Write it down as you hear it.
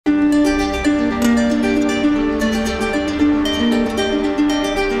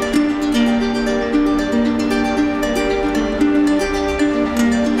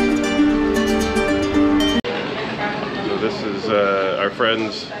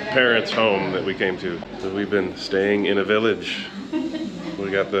parents' home that we came to. So we've been staying in a village. We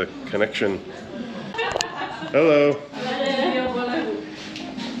got the connection. Hello.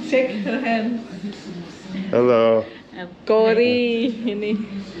 Shake her hand. Hello. Cory ini.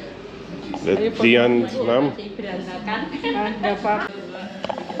 Dian's mom. Nggak apa-apa.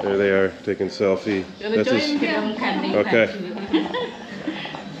 There they are taking selfie. That's his. Okay.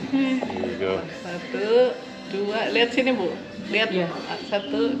 Here we go. 1, 2, lihat sini Bu. Lihat ya.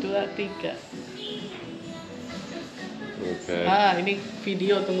 1, 2, 3. Okay. Ini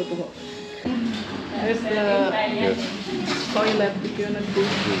video, tunggu. There's the toilet if you wanna go.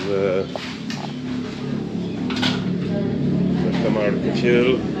 Kamar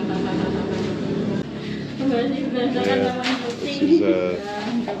kecil. Yeah. This is I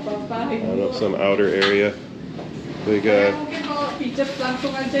don't know, some outer area. Big Mungkin kalau pijat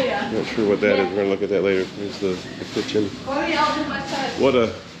langsung aja ya. not sure what that is. We're gonna look at that later. Here's the kitchen. What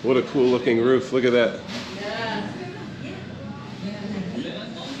a cool looking roof. Look at that.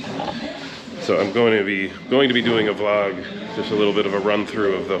 So I'm going to be doing a vlog, just a little bit of a run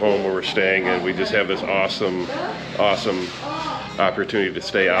through of the home where we're staying, and we just have this awesome opportunity to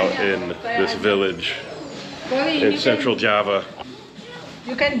stay out in this village in central Java.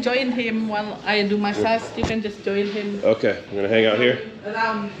 You can join him while I do massage. You can just join him. Okay, I'm gonna hang out here.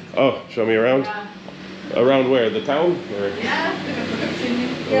 Around. Oh, show me around. Around where? The town? Or? Yeah.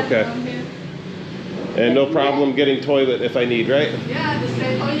 Okay. And no problem getting toilet if I need, right? Yeah, just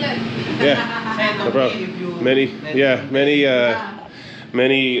say toilet. Yeah, no problem.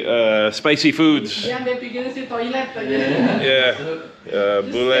 Many spicy foods. Yang dia pikir si toilet aja. Yeah,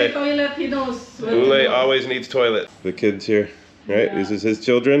 Bule. Toilet, he knows. Bule always needs toilet. The kids here, right? Yeah. This is his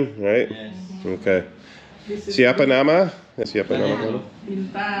children, right? Yes. Okay. Siapa nama? Siapa nama?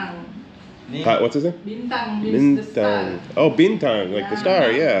 Bintang. What's his name? Bintang means the star. Bintang. Oh, Bintang, like the star.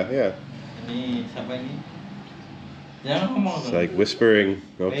 Yeah. Ini siapa ini? Jangan ngomong. It's like whispering.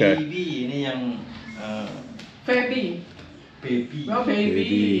 Okay. Baby, ini yang Baby. baby. Oh,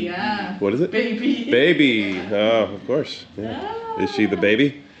 baby. Yeah. What is it? Baby. Baby. Oh, of course. Yeah. Is she the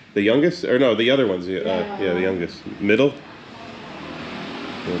baby? The youngest? Or no, the other one's the the youngest. Middle?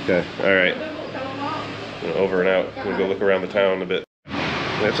 Okay. All right. Over and out. We'll go look around the town a bit.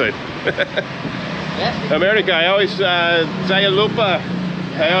 That's it. America, I always saya lupa.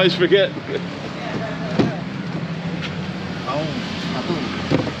 I always forget.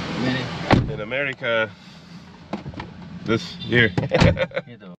 In America, this here.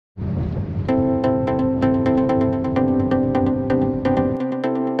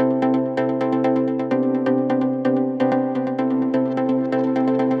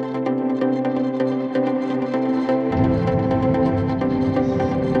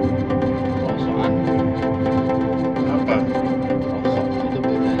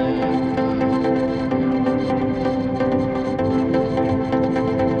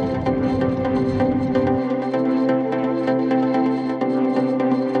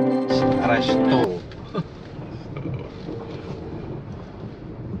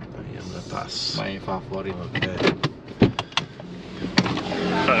 Ayam Lepas. My favorite. Okay.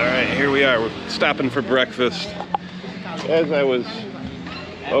 All right, here we are. We're stopping for breakfast. As I was.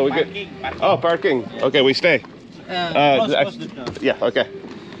 Oh, we good. Oh, parking. Okay, we stay. Yeah. Okay.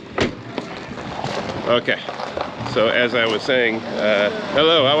 Okay. So as I was saying,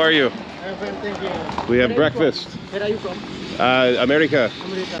 hello. How are you? Thank you. We have breakfast. Where are you from? America.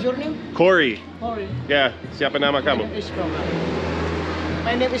 Your name? Corey. Cory. Yeah. Siapa nama kamu?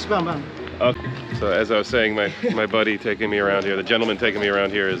 My name is Bambang. Okay. So as I was saying, my buddy taking me around here, the gentleman taking me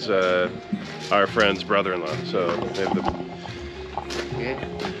around here is our friend's brother-in-law. So I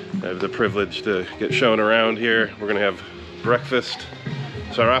have the privilege to get shown around here. We're gonna have breakfast,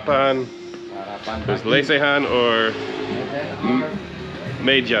 sarapan, there's lesehan or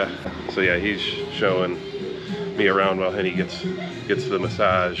meja. So yeah, he's showing me around while Henny gets the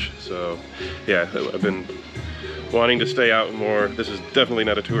massage. So yeah, I've been wanting to stay out more. This is definitely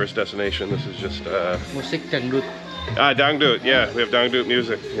not a tourist destination. This is just Musik dangdut. dangdut. Yeah, we have dangdut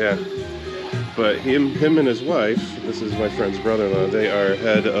music. Yeah, but him and his wife. This is my friend's brother-in-law. They are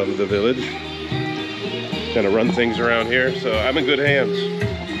head of the village. Kind of run things around here. So I'm in good hands.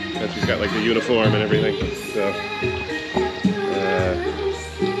 And she's got like the uniform and everything. So.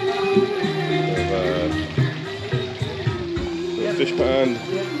 Fish pond.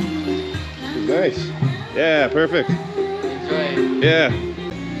 Nice. Yeah, perfect. Enjoy. Yeah.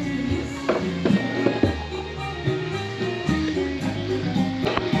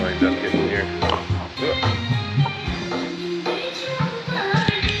 Lined up getting here.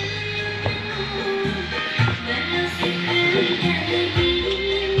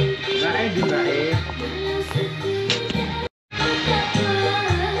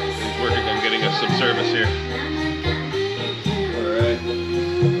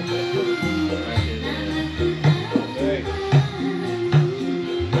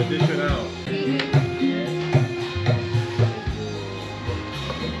 Tradisional.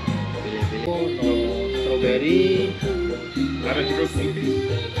 Strawberry, Ada jeruk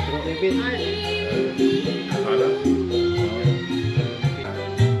nipis. jeruk nipis. Ada.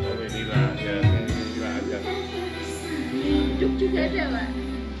 Oh ini lah, ya. Ini lah aja. Jeruk juga ada, Pak.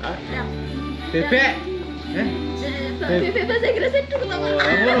 Hah? Ada. Bebek. Bebek bahasa Inggris itu tau Pak.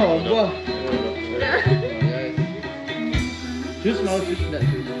 Buah. Jus mau jus enggak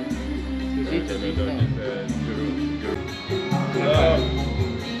jus? Hello.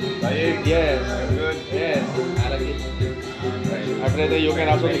 Baik. Yes. Good. Yes. I like it. After you can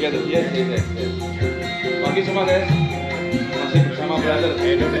also together. Yes. Pagi semua guys. Masih bersama brother.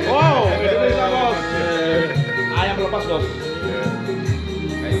 Wow. Indonesia bos. Ayam lepas bos.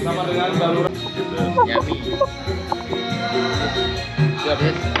 Sama dengan Bapak Lurah. Yummy. Siap.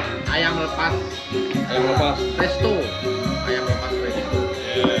 Ayam lepas. Ayam lepas. Resto. Ayam lepas resto.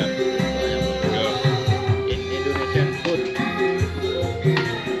 Yeah. Go. In Indonesian food.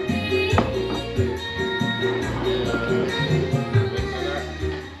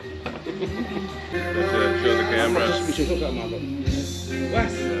 Let's show the camera. Susu gak mau. Wah.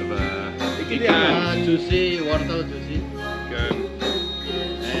 Ikan. Juicy, wortel juicy. Ikan.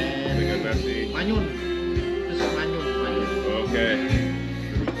 Dengan nasi. Manyun. Terus manyun. Oke.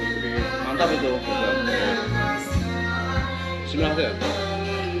 Mantap itu. Bismillah ya.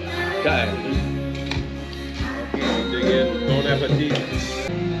 Gak ya? Dig in. Bon appetit.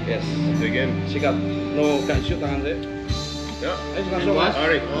 Yes. Dig in. Sikat. No, gak shoot tangan saya. Ya. Ayo langsung mas.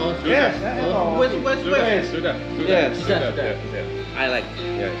 Sorry. Oh, Yes. Wait. Sudah. Yes. Sudah. I like.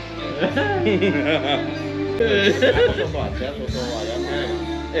 Yes. Soto aja, soto ayam.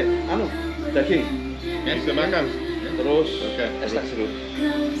 Anu, daging. Bisa makan. Terus Oke. es tak jeruk.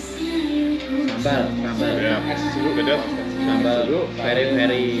 Sambal. Ya. Es jeruk. Pedas. Sambal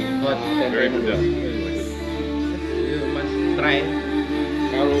very hot. Very pedas. You must try.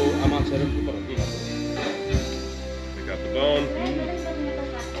 Kalau aman jeruk itu berhenti. We got the bone.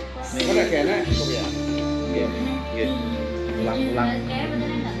 Mana kayaknya cukup ya? Iya. Ulang. You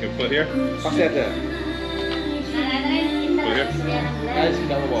can put here. Pasti ada. Put here. Guys,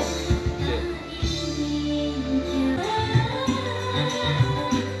 tidak apa-apa.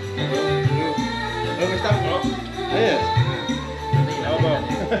 Mister. Ayo. Elbow.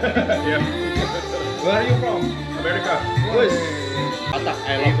 Yeah. Where are you from? America. Wes. Batak.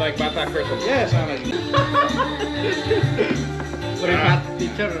 He's like Batak person. Yes, I like it. Privat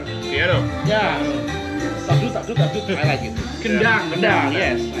teacher. Piano. Ya. Takdut. I like it. Kendang.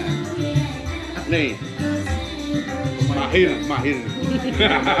 Yes. Nih. Mahir.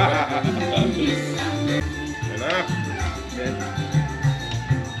 Enak.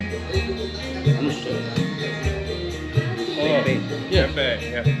 Yeah. Tempeh.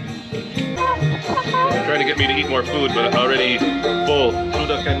 Yeah. They're trying to get me to eat more food, but I'm already full.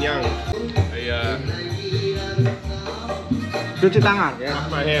 Sudah kenyang. Cuci tangan. Wash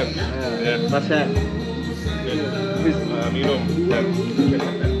my hands. Yeah. Rasa. Minum.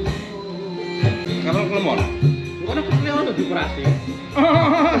 Kalau lemon. Kalau lemon lebih keras sih.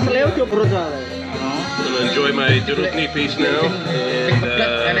 Seleo coba perut soalnya. I'm gonna enjoy my jeruk nipis now and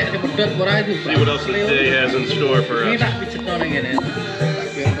see what else the day has in store for us.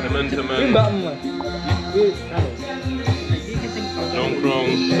 Teman-teman, nongkrong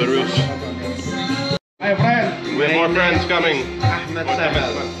terus. My friend. We have more friends coming. Ahmad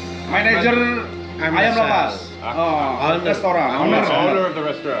Sahal. Manager Ayam Lepas. Restoran. Owner of the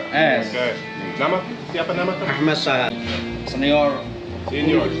restaurant. Yes. Okay. Nama? Siapa nama kamu? Ahmad Sahal. Senior.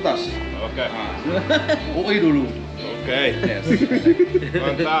 Universitas. Okay. UI dulu. Okay. Yes.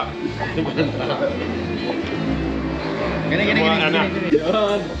 Mantap. Gini. Enak.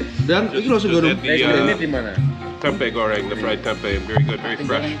 Dan ini lo segera Ini di mana? Tempeh goreng, the fried tempeh, very good, very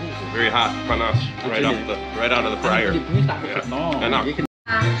fresh, very hot, panas, right out of the fryer. Yeah. Enak.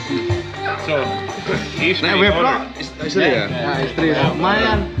 So, istri owner. Istri ya? Nah, istri.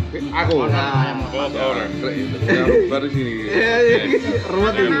 Lumayan. Aku. Both owner. Baru sini.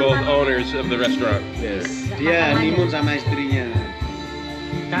 They're both owners of the restaurant. Yes. Dia honeymoon sama istrinya.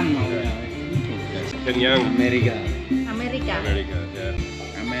 Kan mau ya. Kenyang. Amerika.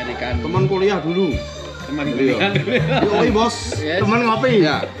 Yeah. Amerika. Teman kuliah dulu. Teman kuliah. Yoi bos. Teman ngopi.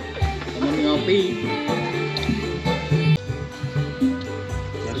 Ya. Teman ngopi.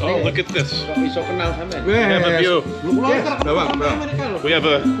 Oh, look at this. Kok iso kenal sama? We have a view. We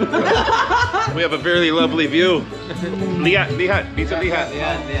have a very lovely view. Lihat, bisa lihat.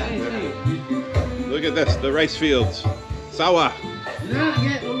 Look at this, the rice fields. Sawah. Nah,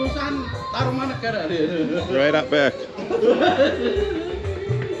 ya lulusan Tarumanegara. Right up back.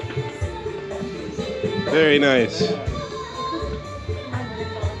 Very nice.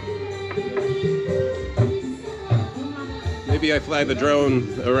 Maybe I fly the drone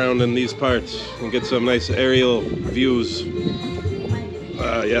around in these parts and get some nice aerial views.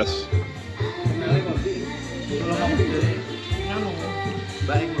 Yes.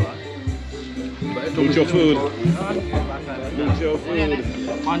 Mucho food. Mucho food.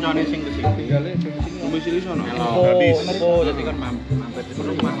 Koncone sing kesini tinggalnya domisili sono. Habis. Oh, jadi kan mampir ke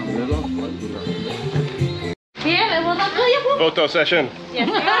rumah. Iya, foto aku ya, Bu. Photo session. Yes.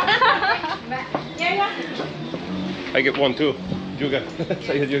 I get one too. Juga.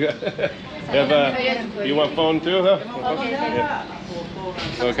 Saya juga. You want phone too, huh? Okay. Yeah.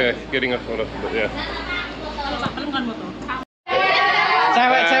 Okay, getting a photo. But yeah.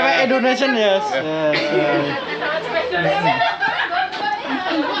 Cewek-cewek Indonesian, yes.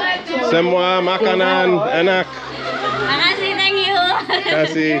 Semua makanan enak. Makasih, thank you.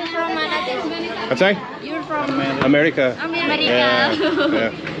 Kasih. You're from mana, Des? I'm sorry? You're from America. Amerika.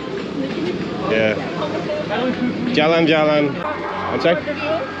 Yeah. Yeah. Jalan-jalan. I'm sorry?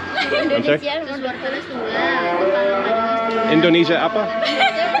 Indonesia, luar panas tunggal. Indonesia apa?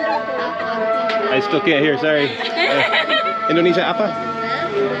 I still can't hear, sorry. Indonesia apa?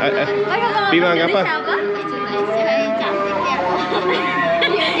 Bilang apa?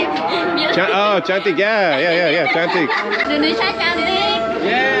 Oh, cantik ya. Ya, cantik. Indonesia cantik.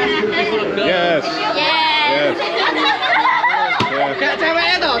 Yes. Yes. Kayak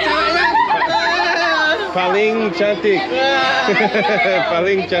ceweknya tuh, ceweknya. Paling cantik.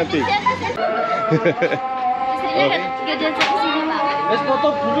 Paling cantik. Istrinya gak diajak ke sini, Pak. Wes foto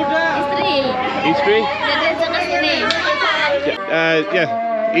dulu dah. Istri? Gak diajak ke sini. Yeah.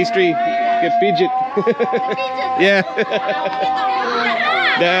 Istri get pijit. Yeah.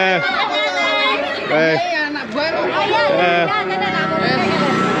 Dah. Bye.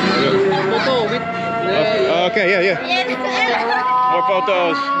 Foto with. Okay, yeah. More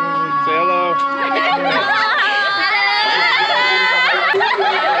photos. Say hello.